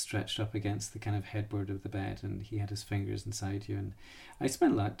were stretched up against the kind of headboard of the bed, and he had his fingers inside you. And I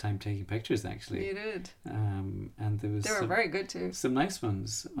spent a lot of time taking pictures, actually. You did. And they were very good too. Some nice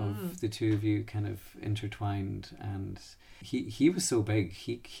ones of the two of you kind of intertwined, and he was so big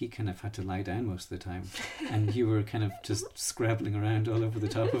he kind of had to lie down most of the time, and you were kind of just scrabbling around all over the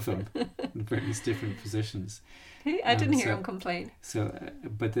top of him in various different positions. I didn't hear him complain. So,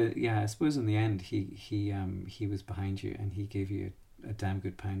 but I suppose in the end he was behind you, and he gave you a damn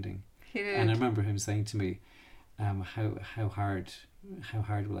good pounding. He did. And I remember him saying to me, how hard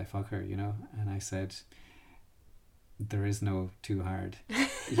will I fuck her, you know? And I said, there is no too hard.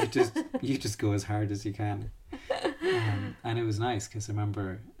 You just go as hard as you can. And it was nice because I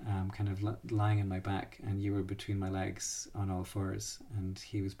remember kind of lying on my back, and you were between my legs on all fours, and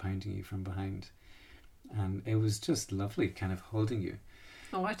he was pounding you from behind, and it was just lovely kind of holding you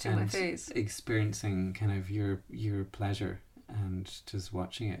and watching my face, experiencing kind of your pleasure and just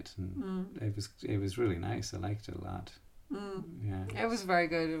watching it, and it was really nice. I liked it a lot. Yeah, it was very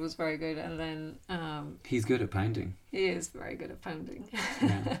good. And then he's good at pounding. He is very good at pounding.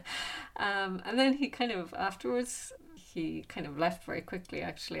 Yeah. And then he kind of left very quickly,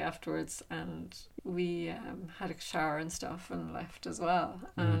 actually, afterwards, and we had a shower and stuff and left as well,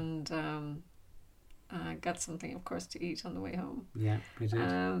 and got something, of course, to eat on the way home. Yeah, we did.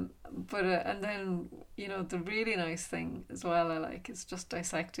 But and then, you know, the really nice thing as well I like is just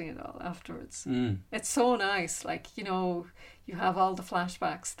dissecting it all afterwards. It's so nice, like, you know, you have all the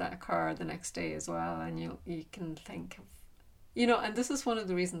flashbacks that occur the next day as well, and you can think of, you know, and this is one of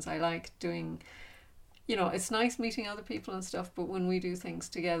the reasons I like doing, you know, it's nice meeting other people and stuff, but when we do things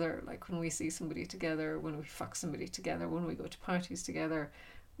together, like when we see somebody together, when we fuck somebody together, when we go to parties together,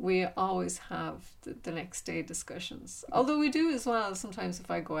 we always have the next day discussions. Although we do as well sometimes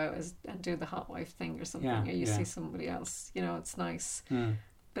if I go out and do the hot wife thing or something, or you see somebody else, you know, it's nice.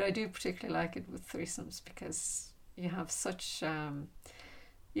 But I do particularly like it with threesomes because you have such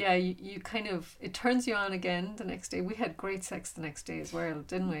yeah, you kind of, it turns you on again the next day. We had great sex the next day as well,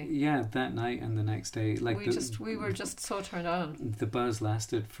 didn't we? Yeah, that night and the next day, like we were just so turned on. The buzz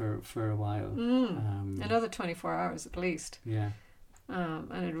lasted for a while. Another 24 hours at least. Yeah.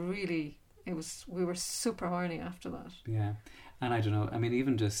 And we were super horny after that. Yeah. And I don't know, I mean,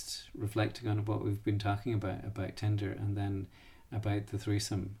 even just reflecting on what we've been talking about Tinder, and then about the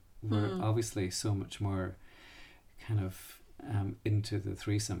threesome, we're obviously so much more kind of into the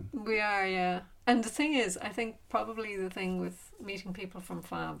threesome. We are, yeah. And the thing is, I think probably the thing with meeting people from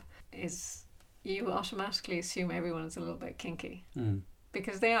Fab is you automatically assume everyone is a little bit kinky.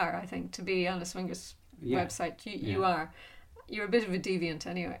 Because they are, I think, to be on a swingers website, you are. You're a bit of a deviant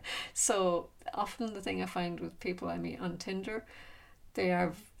anyway. So often the thing I find with people I meet on Tinder,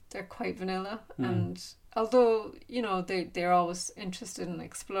 they're quite vanilla, and although, you know, they're always interested in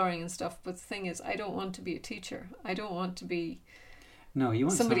exploring and stuff, but the thing is, I don't want to be a teacher. I don't want to be you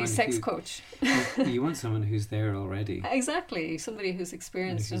want somebody's sex coach. You want someone who's there already. Exactly, somebody who's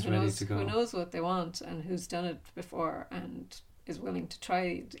experienced and who knows what they want and who's done it before and is willing to try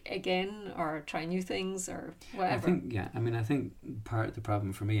it again or try new things or whatever. I think part of the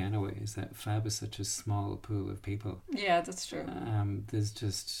problem for me anyway is that Fab is such a small pool of people. Yeah, that's true. There's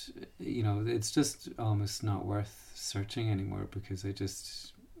just, you know, it's just almost not worth searching anymore, because they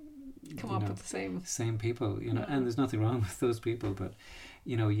just come up with the same people, you know, and there's nothing wrong with those people, but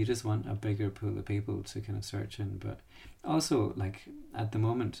you know, you just want a bigger pool of people to kind of search in. But also, like, at the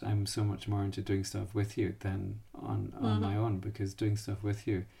moment, I'm so much more into doing stuff with you than on my own, because doing stuff with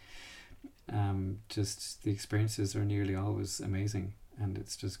you, just the experiences are nearly always amazing, and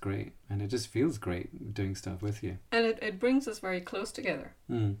it's just great, and it just feels great doing stuff with you. And it brings us very close together.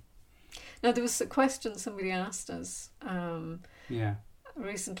 Now, there was a question somebody asked us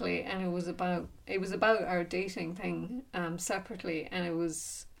recently, and it was about our dating thing separately, and it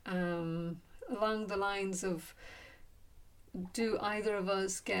was along the lines of, do either of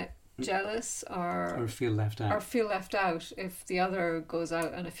us get jealous or feel left out if the other goes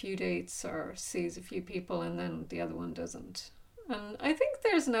out on a few dates or sees a few people and then the other one doesn't? And I think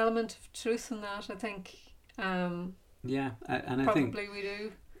there's an element of truth in that. I think and I think probably we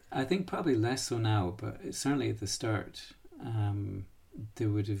do. I think probably less so now, but certainly at the start there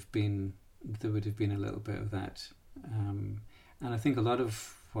would have been a little bit of that, and I think a lot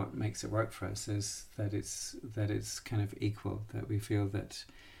of what makes it work for us is that it's kind of equal, that we feel that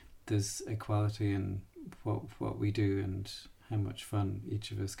there's equality in what we do and how much fun each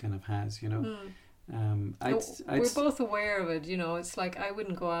of us kind of has, you know. We're both aware of it, you know. It's like I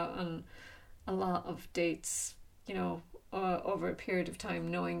wouldn't go out on a lot of dates, you know, over a period of time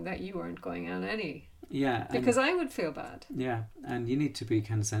knowing that you weren't going on any. Yeah. Because I would feel bad. Yeah, and you need to be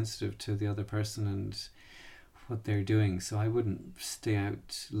kind of sensitive to the other person and what they're doing. So I wouldn't stay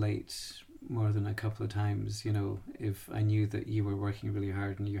out late more than a couple of times, you know, if I knew that you were working really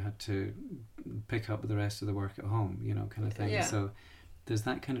hard and you had to pick up the rest of the work at home, you know, kind of thing. Yeah. So there's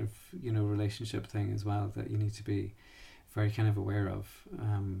that kind of, you know, relationship thing as well that you need to be very kind of aware of.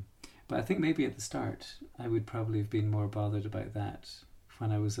 But I think maybe at the start I would probably have been more bothered about that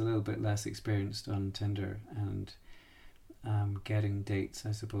when I was a little bit less experienced on Tinder and getting dates,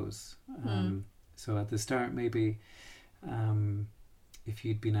 I suppose. So at the start, maybe if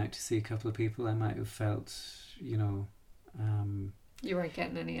you'd been out to see a couple of people, I might have felt, you know... you weren't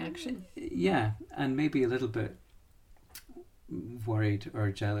getting any action. Yeah, and maybe a little bit worried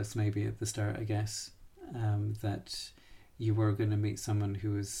or jealous maybe at the start, I guess, that you were going to meet someone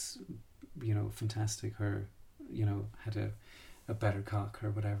who was, you know, fantastic, or, you know, had a better cock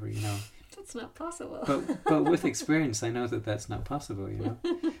or whatever, you know. That's not possible. But with experience, I know that that's not possible, you know.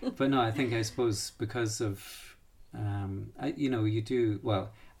 But no, I suppose because of I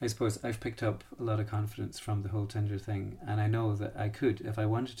suppose I've picked up a lot of confidence from the whole Tinder thing, and I know that I could, if I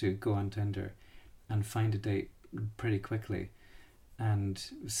wanted to, go on Tinder and find a date pretty quickly and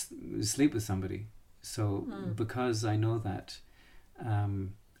sleep with somebody. So because I know that,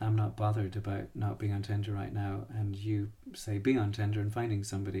 I'm not bothered about not being on Tinder right now, and you say being on Tinder and finding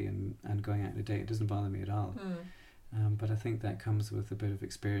somebody and going out on a date, it doesn't bother me at all. But I think that comes with a bit of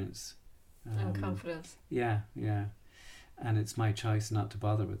experience. And confidence. Yeah. And it's my choice not to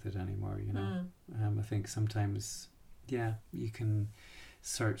bother with it anymore, you know. I think sometimes, you can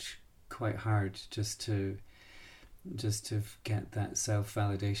search quite hard just to get that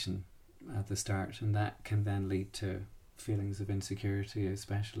self-validation at the start, and that can then lead to feelings of insecurity,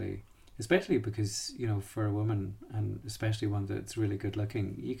 especially because, you know, for a woman, and especially one that's really good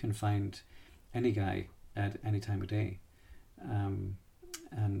looking, you can find any guy at any time of day,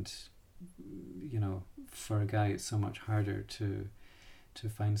 and, you know, for a guy it's so much harder to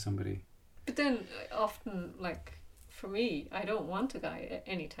find somebody. But then often, like for me, I don't want a guy at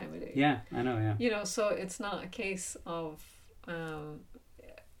any time of day. Yeah, I know. Yeah. You know, so it's not a case of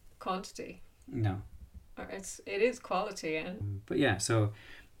quantity. No. Or it is quality, and But yeah, so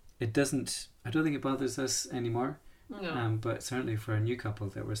it doesn't. I don't think it bothers us anymore. no. But certainly for a new couple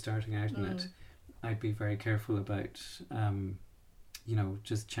that we're starting out in it, I'd be very careful about,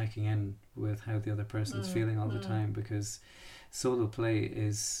 just checking in with how the other person's feeling all the time, because solo play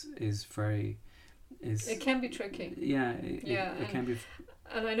is very It can be tricky. Yeah, it can be.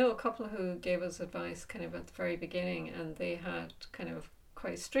 And I know a couple who gave us advice kind of at the very beginning, and they had kind of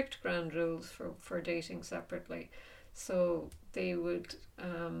quite strict ground rules for dating separately. So they would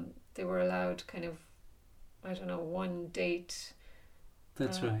they were allowed kind of, I don't know, one date.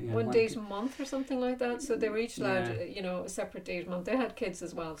 That's right. Yeah, one date a month or something like that. So they were each allowed, a separate date a month. They had kids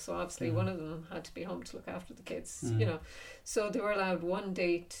as well, so obviously one of them had to be home to look after the kids. So they were allowed one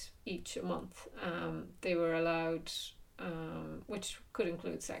date each a month. They were allowed, which could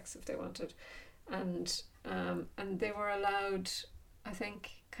include sex if they wanted, and they were allowed, I think,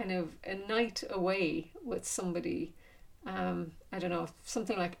 kind of a night away with somebody. I don't know,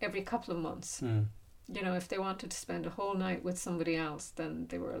 something like every couple of months. You know, if they wanted to spend a whole night with somebody else, then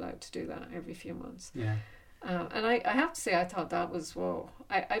they were allowed to do that every few months. Yeah. And I have to say, I thought that was, whoa.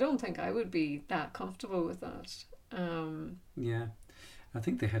 I don't think I would be that comfortable with that. Yeah. I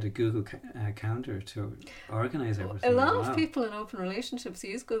think they had a Google calendar to organise everything. A lot of people in open relationships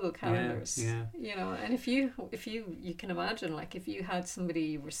use Google calendars. Yeah. You know, and if you can imagine, like, if you had somebody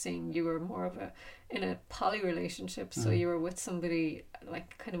you were seeing, you were more of in a poly relationship, so you were with somebody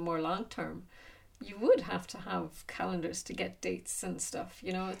like kind of more long term, you would have to have calendars to get dates and stuff.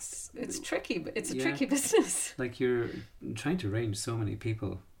 You know, it's tricky, but it's a tricky business. Like, you're trying to arrange so many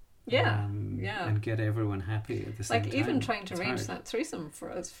people. Yeah. And get everyone happy at the same time. Like, even trying to arrange that threesome for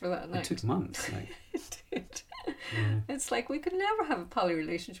us for that night. It took months. Like. It did. Yeah. It's like we could never have a poly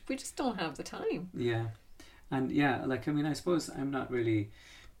relationship. We just don't have the time. Yeah. And I suppose I'm not really,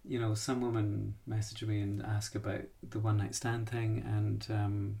 some women message me and ask about the one night stand thing,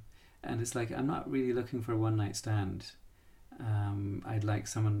 and it's like, I'm not really looking for a one night stand. I'd like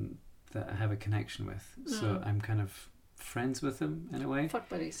someone that I have a connection with. So I'm kind of friends with them in a way. Fuck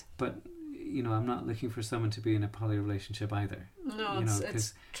buddies. But, I'm not looking for someone to be in a poly relationship either. No,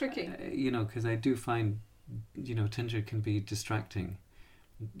 it's tricky. Because I do find, Tinder can be distracting,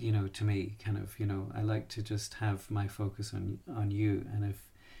 to me, kind of, I like to just have my focus on you. And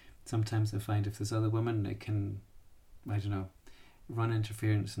if sometimes I find if there's other women, it can, I don't know, run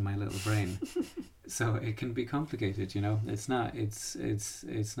interference in my little brain. So it can be complicated, it's not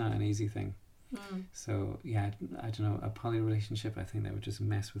an easy thing. So yeah, I don't know, a poly relationship, I think that would just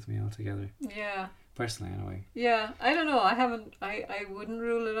mess with me altogether. Yeah. Personally, anyway. Yeah, I don't know. I wouldn't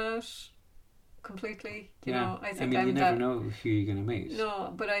rule it out completely. You know, I think you never know who you're going to meet.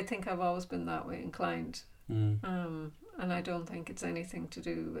 No, but I think I've always been that way inclined. And I don't think it's anything to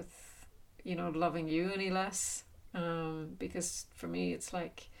do with, loving you any less. Because for me, it's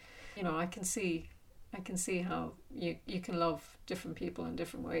like, I can see how you can love different people in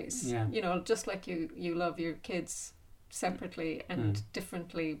different ways. Yeah. Just like you love your kids separately and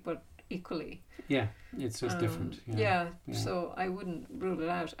differently, but equally. Yeah, it's just different. Yeah. So I wouldn't rule it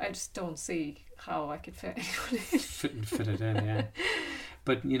out. I just don't see how I could fit anyone in. fit it in, yeah.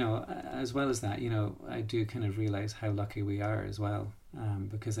 But, as well as that, I do kind of realise how lucky we are as well,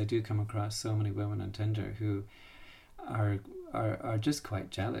 because I do come across so many women on Tinder who are just quite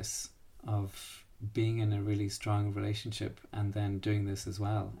jealous of being in a really strong relationship and then doing this as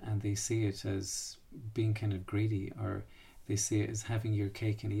well, and they see it as being kind of greedy, or they see it as having your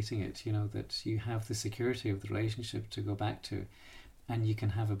cake and eating it, that you have the security of the relationship to go back to, and you can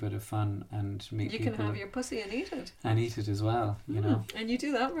have a bit of fun and meet people. You can have your pussy and eat it. And eat it as well, And you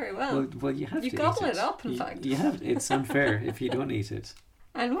do that very well. Well, you have to gobble eat it up, in fact. You have. It's unfair if you don't eat it.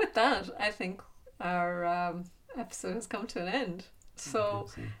 And with that, I think our episode has come to an end. So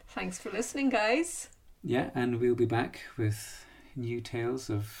thanks for listening, guys. Yeah, and we'll be back with new tales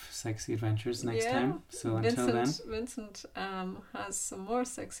of sexy adventures next time. So until then, Vincent has some more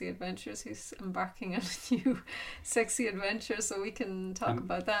sexy adventures. He's embarking on a new sexy adventure, so we can talk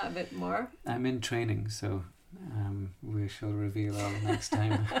about that a bit more. I'm in training, so we shall reveal all next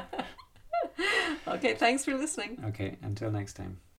time. Okay, thanks for listening. Okay, until next time.